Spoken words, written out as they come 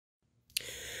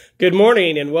Good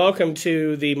morning and welcome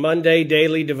to the Monday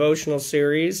Daily Devotional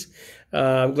Series.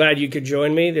 I'm glad you could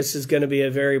join me. This is going to be a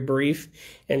very brief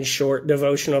and short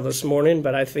devotional this morning,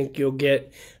 but I think you'll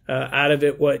get out of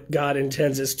it what God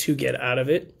intends us to get out of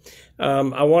it.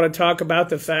 I want to talk about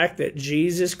the fact that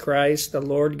Jesus Christ, the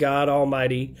Lord God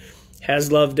Almighty,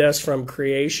 has loved us from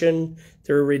creation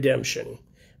through redemption.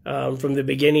 From the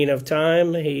beginning of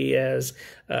time, He has,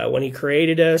 when He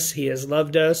created us, He has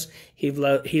loved us.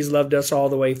 He's loved us all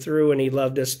the way through, and He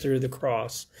loved us through the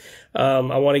cross. I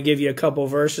want to give you a couple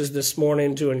verses this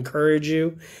morning to encourage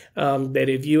you that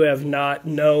if you have not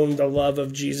known the love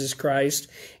of Jesus Christ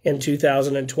in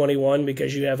 2021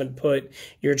 because you haven't put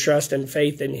your trust and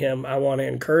faith in Him, I want to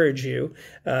encourage you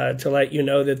to let you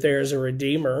know that there is a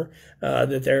Redeemer,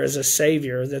 that there is a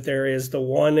Savior, that there is the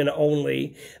one and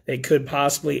only that could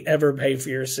possibly ever pay for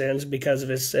your sins because of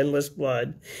His sinless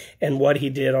blood and what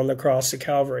He did on the cross of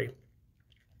Calvary.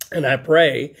 And I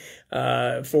pray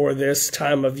for this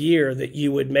time of year that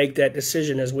you would make that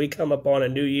decision as we come upon a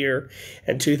new year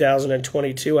in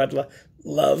 2022. I'd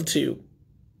love to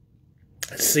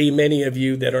see many of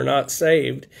you that are not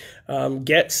saved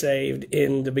get saved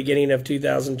in the beginning of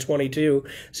 2022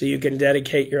 so you can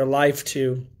dedicate your life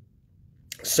to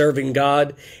serving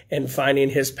God and finding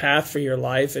His path for your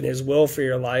life and His will for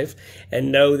your life,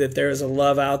 and know that there is a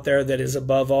love out there that is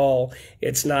above all.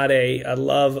 It's not a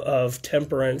love of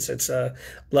temperance. It's a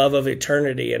love of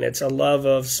eternity, and it's a love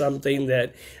of something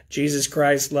that Jesus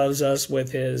Christ loves us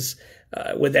with His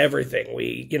with everything.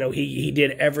 He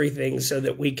did everything so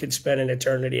that we could spend an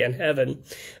eternity in heaven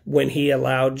when He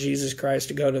allowed Jesus Christ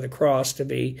to go to the cross, to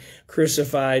be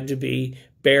crucified, to be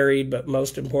buried, but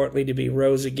most importantly, to be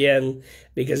rose again,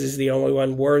 because He's the only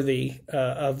one worthy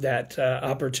of that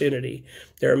opportunity.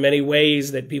 There are many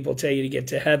ways that people tell you to get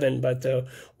to heaven, but the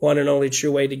one and only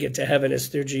true way to get to heaven is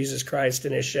through Jesus Christ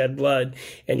and His shed blood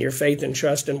and your faith and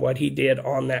trust in what He did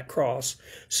on that cross.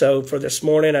 So for this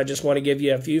morning, I just want to give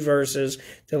you a few verses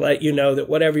to let you know that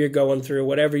whatever you're going through,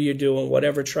 whatever you're doing,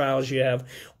 whatever trials you have,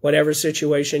 whatever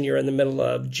situation you're in the middle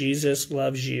of, Jesus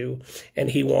loves you, and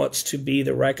He wants to be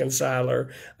the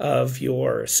reconciler of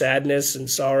your sadness and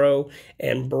sorrow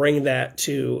and bring that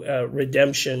to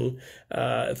redemption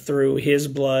through His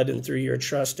blood and through your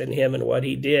trust in Him and what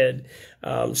He did,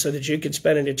 so that you can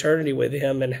spend an eternity with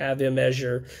Him and have Him as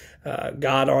your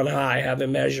God on high, have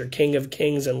Him as your King of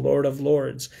Kings and Lord of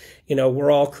Lords. You know,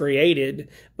 we're all created,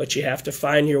 but you have to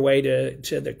find your way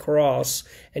to the cross,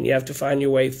 and you have to find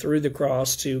your way through the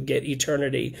cross to get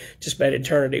eternity, to spend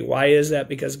eternity. Why is that?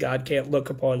 Because God can't look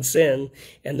upon sin,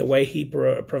 and the way He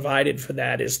provided for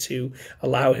that is to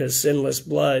allow His sinless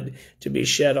blood to be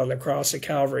shed on the cross of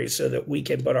Calvary so that we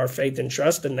can put our faith and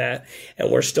trust in that,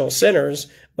 and we're still sinners,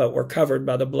 but we're covered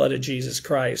by the blood of Jesus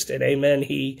Christ. And amen,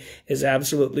 He is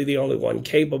absolutely the only one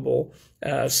capable.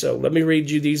 So let me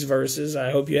read you these verses. I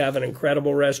hope you have an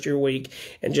incredible rest of your week.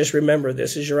 And just remember,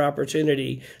 this is your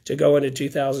opportunity to go into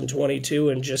 2022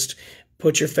 and just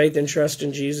put your faith and trust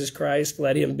in Jesus Christ.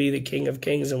 Let Him be the King of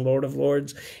Kings and Lord of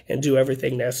Lords, and do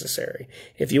everything necessary.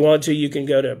 If you want to, you can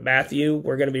go to Matthew.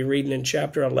 We're going to be reading in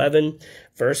chapter 11,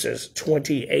 verses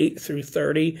 28 through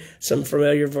 30. Some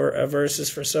familiar verses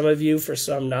for some of you, for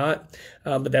some not.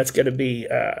 But that's going to be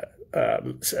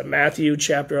Matthew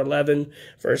chapter 11,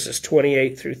 verses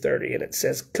 28 through 30. And it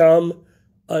says, "Come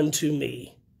unto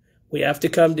me." We have to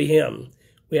come to Him.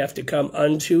 We have to come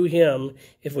unto Him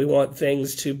if we want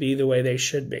things to be the way they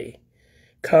should be.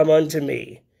 "Come unto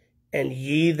me, and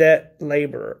ye that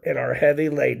labor and are heavy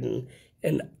laden,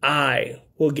 and I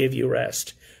will give you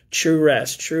rest." True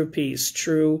rest, true peace,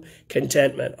 true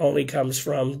contentment only comes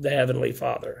from the Heavenly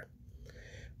Father.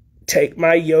 "Take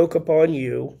my yoke upon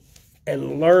you,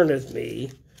 and learn of me,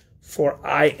 for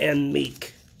I am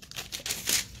meek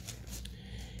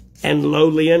and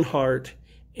lowly in heart,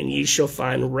 and ye shall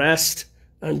find rest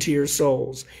unto your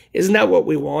souls." Isn't that what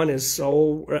we want, is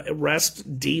soul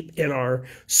rest deep in our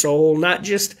soul? Not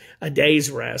just a day's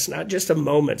rest, not just a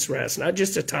moment's rest, not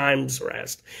just a time's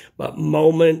rest, but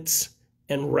moments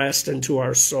and rest into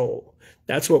our soul.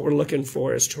 That's what we're looking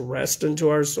for, is to rest into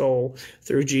our soul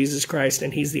through Jesus Christ,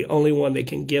 and He's the only one that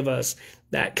can give us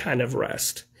that kind of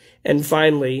rest. And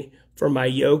finally, "For my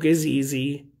yoke is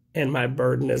easy and my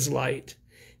burden is light."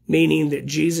 meaning that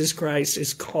Jesus Christ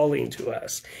is calling to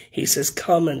us. He says,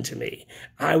 come unto me.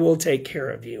 I will take care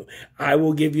of you. I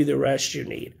will give you the rest you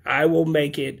need. I will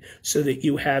make it so that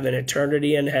you have an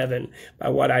eternity in heaven by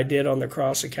what I did on the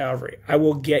cross of Calvary. I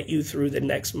will get you through the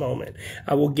next moment.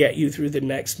 I will get you through the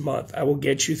next month. I will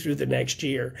get you through the next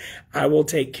year. I will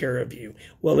take care of you.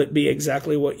 Will it be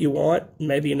exactly what you want?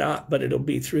 Maybe not, but it'll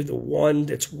be through the one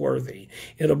that's worthy.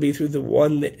 It'll be through the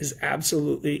one that is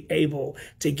absolutely able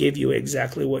to give you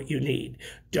exactly what you need.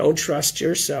 Don't trust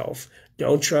yourself.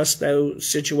 Don't trust the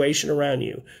situation around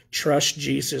you. Trust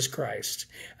Jesus Christ.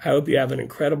 I hope you have an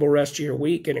incredible rest of your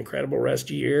week, an incredible rest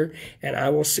of your year, and I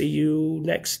will see you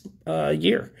next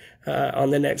year on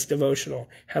the next devotional.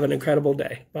 Have an incredible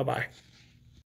day. Bye-bye.